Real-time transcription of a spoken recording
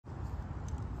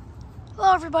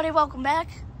Hello everybody, welcome back.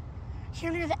 Here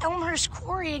near the Elmhurst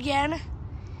Quarry again.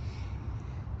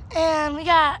 And we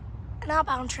got an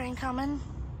outbound train coming.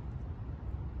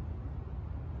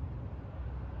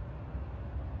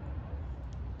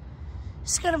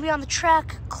 It's gonna be on the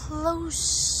track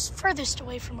furthest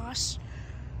away from us.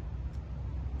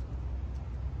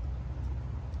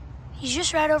 He's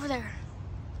just right over there.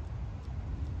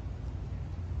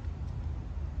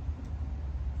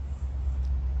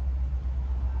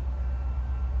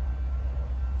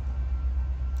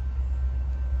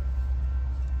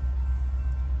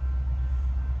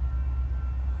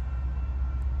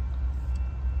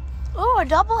 Oh, a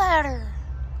doubleheader.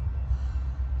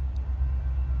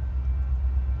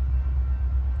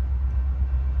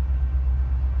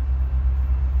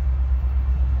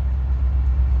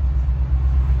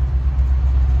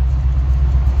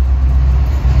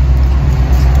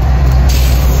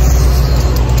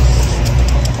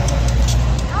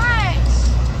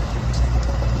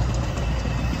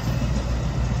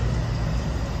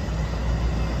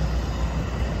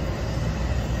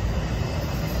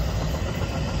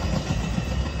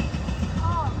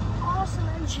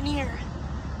 Engineer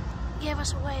gave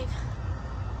us a wave.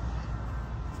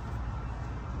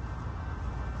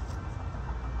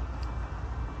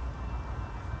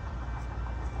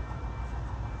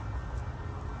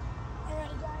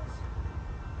 Alrighty guys,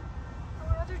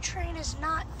 our other train is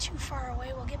not too far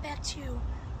away. We'll get back to you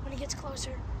when it gets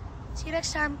closer. See you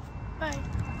next time. Bye.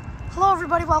 Hello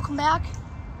everybody, welcome back.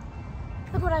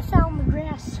 Look what I found in the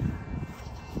grass.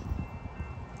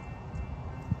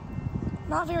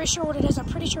 Not very sure what it is. I'm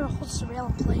pretty sure it holds the rail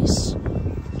in place.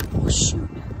 Oh shoot.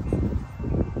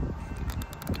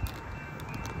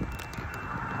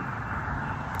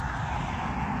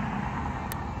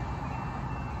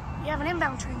 We have an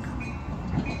inbound train coming.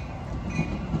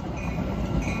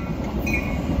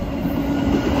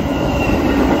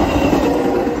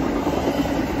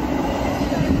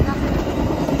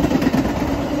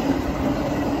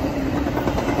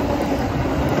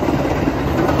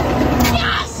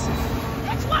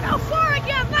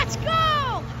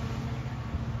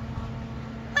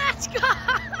 Let's go!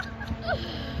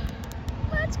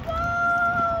 Let's go!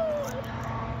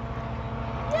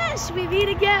 Yes, we meet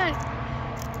again.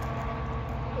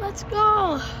 Let's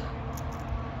go.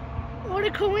 What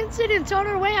a coincidence. On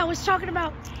our way, I was talking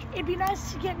about it'd be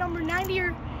nice to get number 90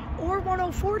 or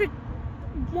 104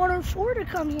 to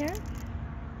come here.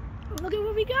 Look at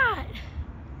what we got.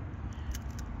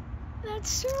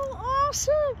 That's so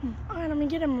awesome. All right, I'm gonna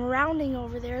get him rounding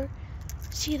over there.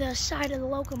 See the side of the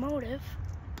locomotive.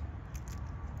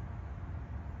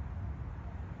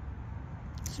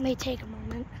 This may take a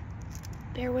moment.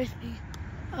 Bear with me.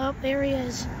 Oh, there he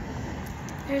is.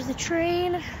 There's the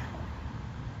train.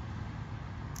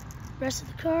 Rest of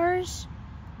the cars.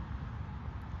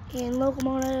 And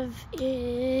locomotive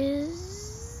is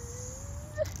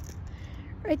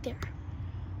right there.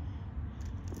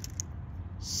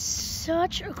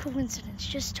 Such a coincidence,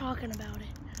 just talking about it.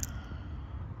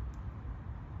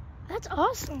 That's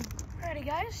awesome. Alrighty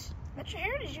guys, Metra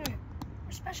Heritage Unit,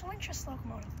 our special interest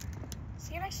locomotive.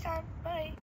 See you next time. Bye.